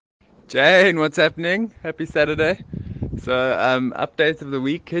Jane, what's happening? Happy Saturday. Update of the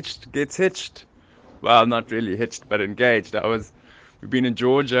week. Hitched gets hitched. Well, not really hitched, but engaged. We've been in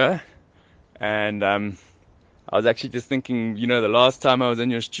Georgia, and I was actually just thinking, the last time I was in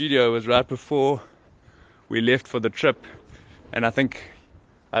your studio was right before we left for the trip, and I think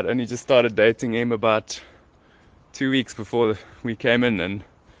I'd only just started dating him about 2 weeks before we came in, and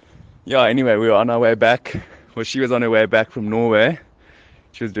yeah. Anyway, we were on our way back. Well, she was on her way back from Norway.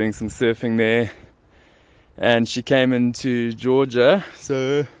 She was doing some surfing there, and she came into Georgia.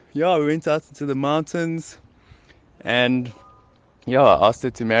 So yeah, we went out into the mountains, and yeah, I asked her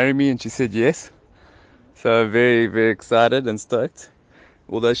to marry me, and she said yes. So very, very excited and stoked.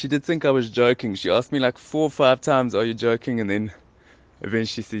 Although she did think I was joking. She asked me like 4 or 5 times, "Are you joking?" And then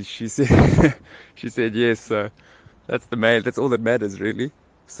eventually she said she said yes. So that's all that matters really.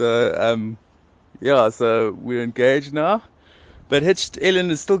 So yeah, so we're engaged now. But Hitched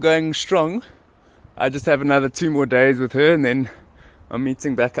Ellen is still going strong. I just have another 2 more days with her, and then I'm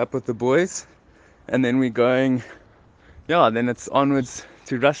meeting back up with the boys, and then we're going. Yeah, then it's onwards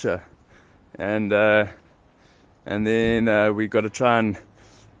to Russia, and then we got to try and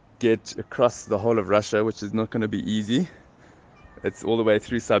get across the whole of Russia, which is not going to be easy. It's all the way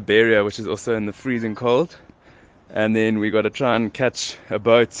through Siberia, which is also in the freezing cold, and then we got to try and catch a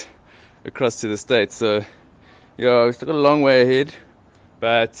boat across to the States. So yeah, we've still got a long way ahead,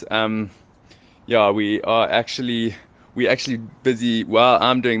 but yeah, we actually busy while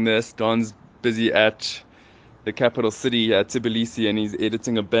I'm doing this. Don's busy at the capital city, Tbilisi, and he's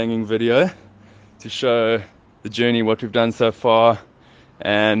editing a banging video to show the journey, what we've done so far.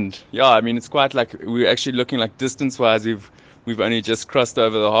 And yeah, I mean, it's quite like we're actually looking like distance-wise, we've only just crossed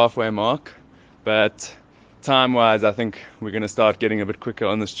over the halfway mark, but time-wise, I think we're going to start getting a bit quicker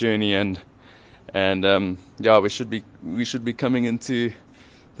on this journey, and yeah, we should be coming into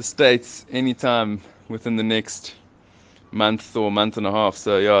the States anytime within the next month or month and a half.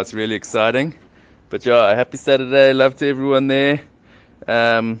 So yeah, it's really exciting. But yeah, happy Saturday. Love to everyone there.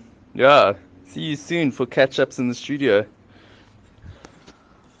 Yeah, see you soon for catch ups in the studio.